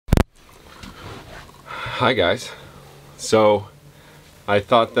Hi guys. So I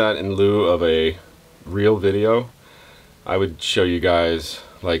thought that in lieu of a real video, I would show you guys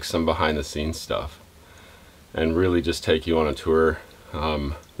like some behind the scenes stuff and really just take you on a tour.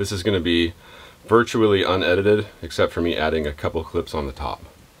 This is going to be virtually unedited except for me adding a couple clips on the top.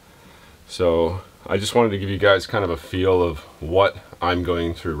 So I just wanted to give you guys kind of a feel of what I'm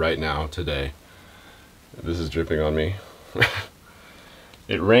going through right now today. This is dripping on me.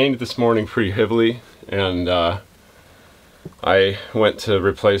 It rained this morning pretty heavily, and I went to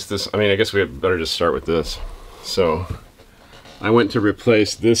replace this. I mean, I guess we had better just start with this. So I went to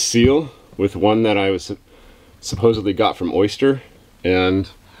replace this seal with one that I was supposedly got from Oyster, and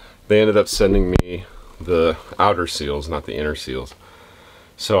they ended up sending me the outer seals, not the inner seals.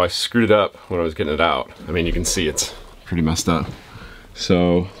 So I screwed up when I was getting it out. I mean, you can see it's pretty messed up.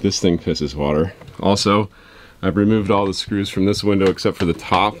 So this thing pisses water. Also, I've removed all the screws from this window except for the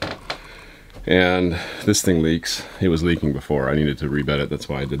top, and this thing leaks. It was leaking before. I needed to rebed it, that's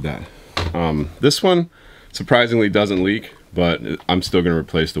why I did that. This one surprisingly doesn't leak, but I'm still going to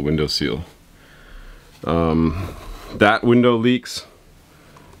replace the window seal. That window leaks.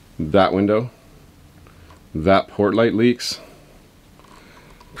 That window. That port light leaks.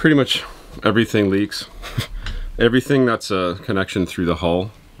 Pretty much everything leaks. Everything that's a connection through the hull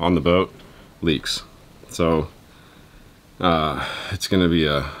on the boat leaks. So it's going to be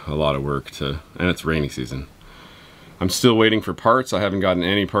a lot of work and it's rainy season. I'm still waiting for parts. I haven't gotten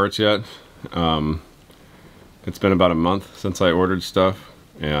any parts yet. It's been about a month since I ordered stuff,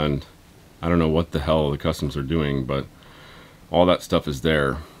 and I don't know what the hell the customs are doing, but all that stuff is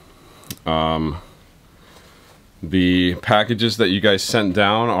there. The packages that you guys sent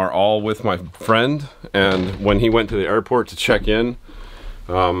down are all with my friend, and when he went to the airport to check in,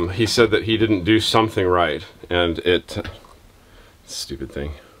 he said that he didn't do something right, and stupid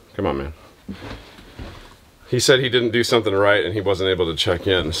thing. Come on, man. He said he didn't do something right and he wasn't able to check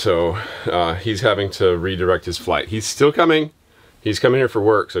in, so he's having to redirect his flight. He's still coming. He's coming here for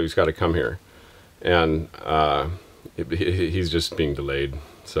work, so he's got to come here. And he's just being delayed.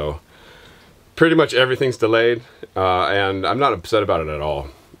 So pretty much everything's delayed, and I'm not upset about it at all.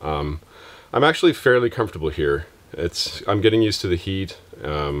 I'm actually fairly comfortable here. I'm getting used to the heat,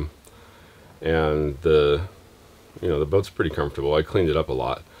 and the boat's pretty comfortable. I cleaned it up a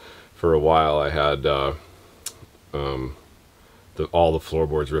lot. For a while I had all the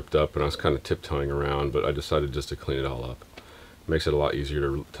floorboards ripped up, and I was kind of tiptoeing around, but I decided just to clean it all up. It makes it a lot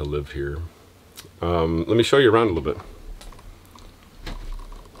easier to live here. Let me show you around a little bit.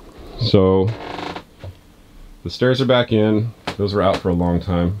 So the stairs are back in. Those were out for a long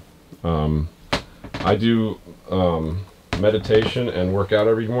time. I do meditation and work out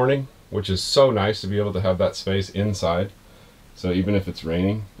every morning, which is so nice to be able to have that space inside. So even if it's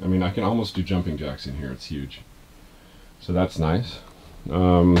raining, I mean, I can almost do jumping jacks in here. It's huge. So that's nice.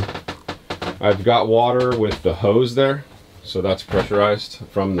 I've got water with the hose there, so that's pressurized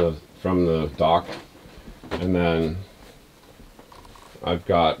from the dock, and then I've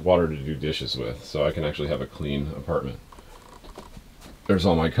got water to do dishes with, so I can actually have a clean apartment. There's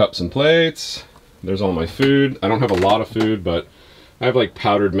all my cups and plates. There's all my food. I don't have a lot of food, but I have like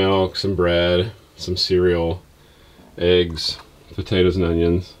powdered milk, some bread, some cereal, eggs, potatoes and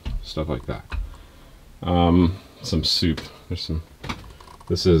onions, stuff like that. Some soup.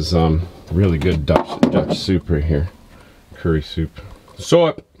 This is really good Dutch soup right here. Curry soup.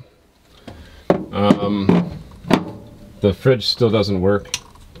 Soap. The fridge still doesn't work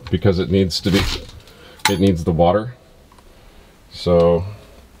because it needs the water. So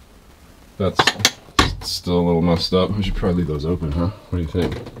that's still a little messed up. I should probably leave those open, huh? What do you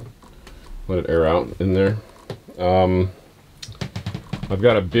think? Let it air out in there. I've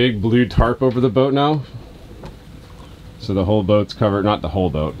got a big blue tarp over the boat now. So the whole boat's covered, not the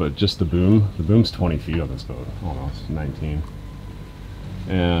whole boat, but just the boom. The boom's 20 feet on this boat, almost 19.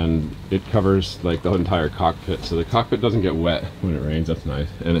 And it covers like the entire cockpit, so the cockpit doesn't get wet when it rains. That's nice,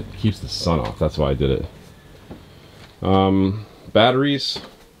 and it keeps the sun off. That's why I did it. Batteries.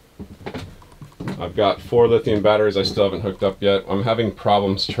 I've got 4 lithium batteries I still haven't hooked up yet. I'm having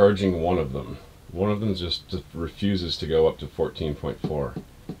problems charging one of them. One of them just refuses to go up to 14.4 or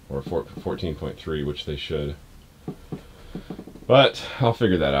 14.3, which they should. But I'll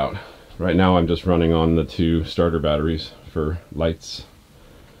figure that out. Right now I'm just running on the 2 starter batteries for lights.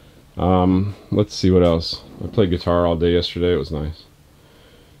 Let's see what else. I played guitar all day yesterday. It was nice.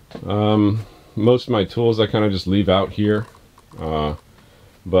 Most of my tools I kind of just leave out here.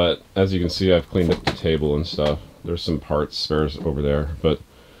 But as you can see, I've cleaned up the table and stuff. There's some parts, spares over there. But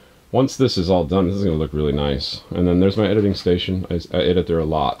once this is all done, this is going to look really nice. And then there's my editing station. I edit there a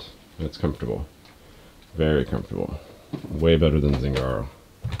lot, and it's comfortable. Very comfortable. Way better than Zingaro.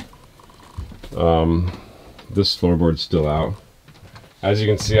 This floorboard's still out. As you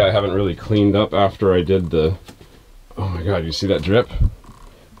can see, I haven't really cleaned up after I did the... Oh my god, you see that drip?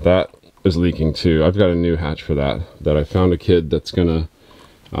 That is leaking too. I've got a new hatch for that I found a kid that's gonna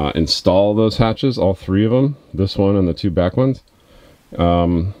install those hatches, all three of them, this one and the two back ones.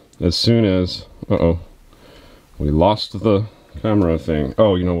 As soon as... Uh-oh. We lost the camera thing.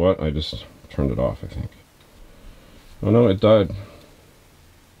 Oh, you know what? I just turned it off, I think. Oh no, it died.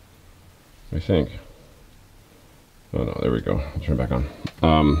 I think. Oh no, there we go. I'll turn it back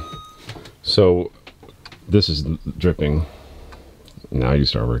on. So this is dripping. Now you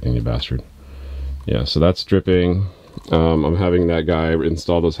start working, you bastard. Yeah, so that's dripping. I'm having that guy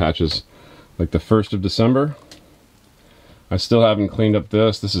install those hatches like the 1st of December. I still haven't cleaned up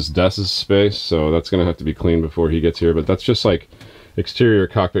this. This is Des's space, so that's gonna have to be cleaned before he gets here. But that's just like exterior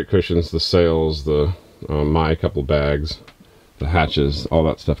cockpit cushions, the sails, the my couple bags, the hatches, all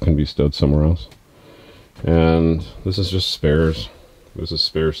that stuff can be stowed somewhere else. And this is just spares. This is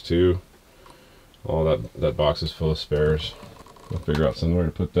spares too. All that box is full of spares. I'll figure out somewhere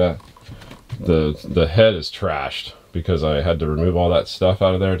to put that. The head is trashed because I had to remove all that stuff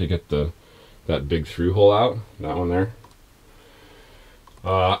out of there to get that big through hole out. That one there.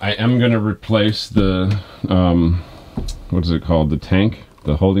 I am gonna replace the what is it called? The tank,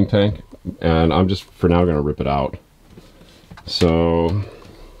 the holding tank, and I'm just for now gonna rip it out. So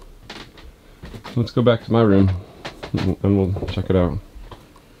let's go back to my room and we'll check it out.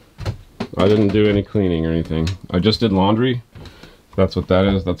 I didn't do any cleaning or anything. I just did laundry. That's what that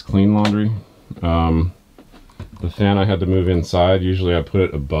is. That's clean laundry. The fan I had to move inside. Usually I put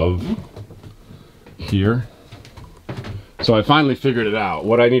it above here. So I finally figured it out.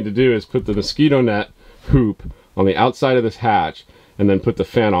 What I need to do is put the mosquito net hoop on the outside of this hatch and then put the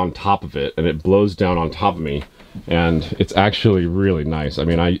fan on top of it, and it blows down on top of me, and it's actually really nice. I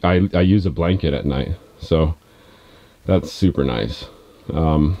mean, I use a blanket at night, so that's super nice.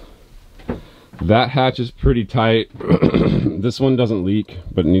 That hatch is pretty tight. This one doesn't leak,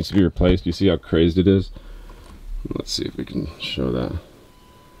 but it needs to be replaced. You see how crazed it is? Let's see if we can show that.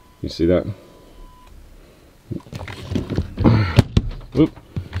 You see that? Whoop.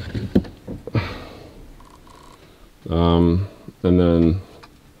 And then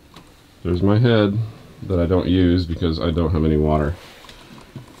there's my head that I don't use because I don't have any water.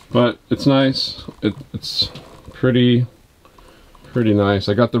 But it's nice. It's pretty nice.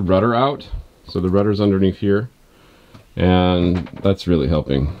 I got the rudder out, so the rudder's underneath here, and that's really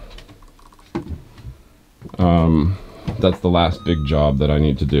helping. That's the last big job that I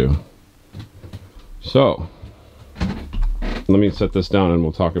need to do. So let me set this down and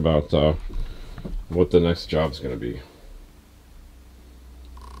we'll talk about what the next job's going to be.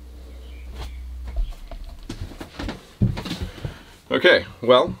 Okay,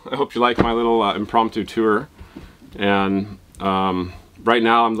 well, I hope you like my little impromptu tour. And right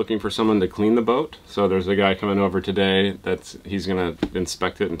now I'm looking for someone to clean the boat. So there's a guy coming over today he's going to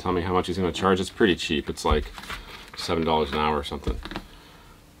inspect it and tell me how much he's going to charge. It's pretty cheap. It's like $7 an hour or something.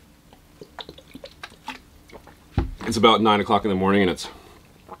 It's about 9 o'clock in the morning and it's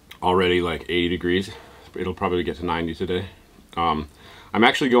already like 80 degrees. It'll probably get to 90 today. I'm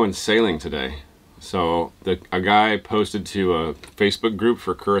actually going sailing today. So a guy posted to a Facebook group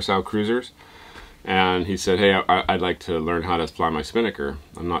for Curacao cruisers, and he said, hey, I'd like to learn how to fly my spinnaker.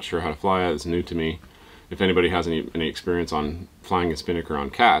 I'm not sure how to fly it. It's new to me. If anybody has any experience on flying a spinnaker on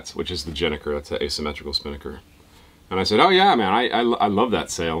cats, which is the Jenniker, that's an asymmetrical spinnaker. And I said, oh yeah, man, I love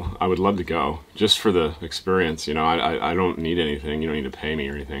that sail. I would love to go, just for the experience. You know, I don't need anything. You don't need to pay me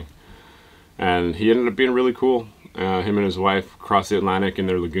or anything. And he ended up being really cool. Him and his wife crossed the Atlantic in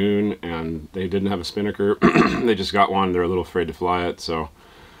their lagoon, and they didn't have a spinnaker. They just got one. They're a little afraid to fly it, so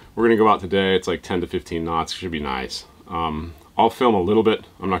we're gonna go out today. It's like 10 to 15 knots. Should be nice. I'll film a little bit.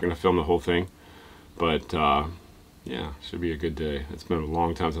 I'm not gonna film the whole thing, but yeah, should be a good day. It's been a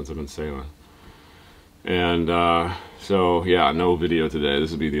long time since I've been sailing. And so yeah, no video today.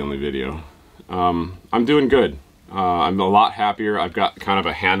 This will be the only video. I'm doing good. I'm a lot happier. I've got kind of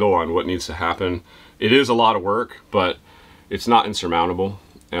a handle on what needs to happen. It is a lot of work, but it's not insurmountable,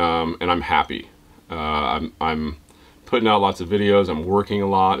 and I'm happy. I'm putting out lots of videos. I'm working a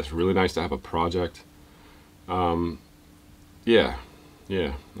lot. It's really nice to have a project. Yeah,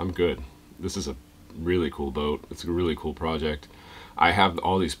 I'm good. This is a really cool boat. It's a really cool project. I have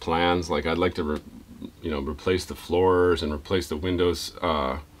all these plans. Like, I'd like to replace the floors and replace the windows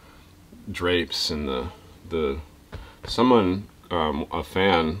drapes and someone, a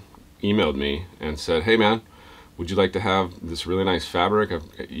fan, emailed me and said, hey man, would you like to have this really nice fabric?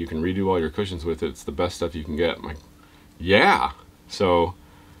 You can redo all your cushions with it. It's the best stuff you can get. I'm like, yeah. So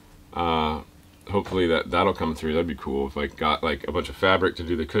hopefully that'll come through. That'd be cool if I got like a bunch of fabric to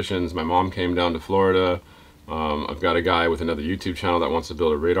do the cushions. My mom came down to Florida. I've got a guy with another YouTube channel that wants to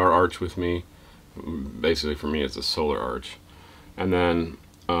build a radar arch with me. Basically for me it's a solar arch. And then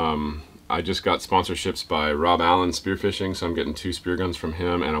I just got sponsorships by Rob Allen Spearfishing, so I'm getting 2 spear guns from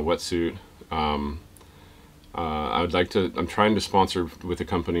him and a wetsuit. I'm trying to sponsor with a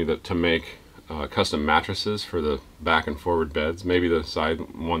company to make custom mattresses for the back and forward beds, maybe the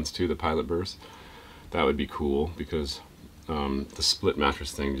side ones too, the pilot berths. That would be cool because the split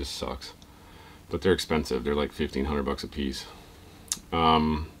mattress thing just sucks. But they're expensive. They're like $1,500 a piece.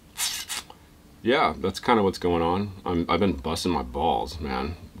 Yeah, that's kind of what's going on. I've been busting my balls,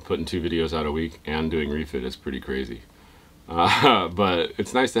 man. Putting 2 videos out a week and doing refit is pretty crazy. But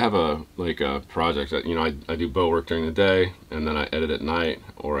it's nice to have a project. You know, I do boat work during the day and then I edit at night,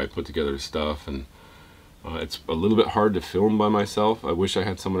 or I put together stuff, and it's a little bit hard to film by myself. I wish I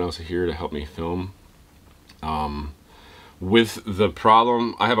had someone else here to help me film. With the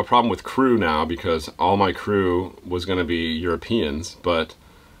problem, I have a problem with crew now because all my crew was going to be Europeans, but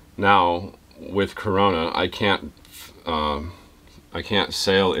now with Corona, I can't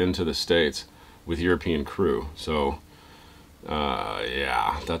sail into the States with European crew. So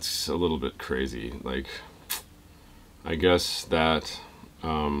yeah, that's a little bit crazy. Like, I guess that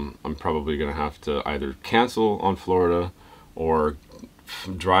I'm probably gonna have to either cancel on Florida or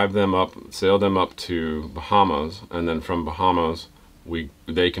drive them up, sail them up to Bahamas, and then from Bahamas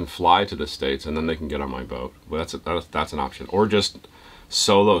they can fly to the States and then they can get on my boat. Well, that's an option, or just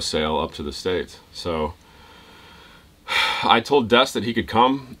solo sail up to the States. So I told Des that he could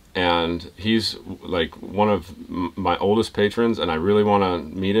come, and he's like one of my oldest patrons, and I really want to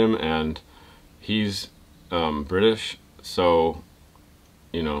meet him, and he's British, so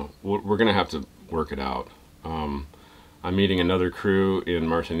you know, we're gonna have to work it out. I'm meeting another crew in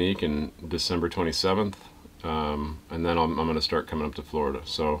Martinique in December 27th, and then I'm gonna start coming up to Florida.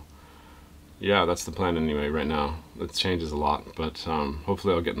 So yeah, that's the plan anyway right now. It changes a lot, but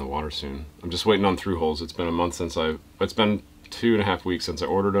hopefully I'll get in the water soon. I'm just waiting on through holes. It's been a month since it's been 2.5 weeks since I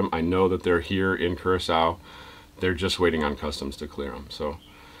ordered them. I know that they're here in Curacao. They're just waiting on customs to clear them. So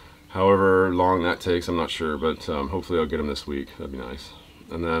however long that takes, I'm not sure, but hopefully I'll get them this week. That'd be nice.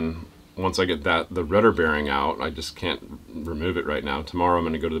 And then once I get the rudder bearing out, I just can't remove it right now. Tomorrow I'm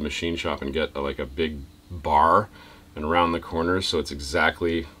going to go to the machine shop and get like a big bar and round the corners so it's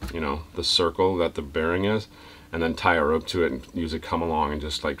exactly, you know, the circle that the bearing is, and then tie a rope to it and use a come along and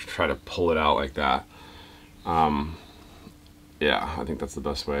just like try to pull it out like that. Yeah, I think that's the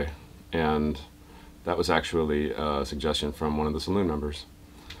best way. And that was actually a suggestion from one of the saloon members.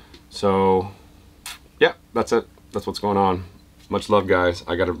 So yeah, that's it. That's what's going on. Much love, guys.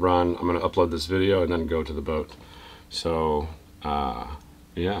 I gotta run. I'm gonna upload this video and then go to the boat. So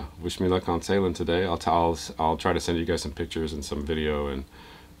yeah, wish me luck on sailing today. I'll try to send you guys some pictures and some video, and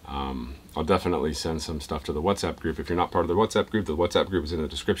I'll definitely send some stuff to the WhatsApp group. If you're not part of the WhatsApp group is in the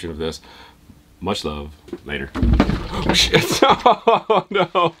description of this. Much love. Later. Oh shit. Oh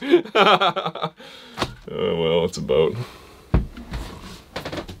no. Oh well, it's a boat.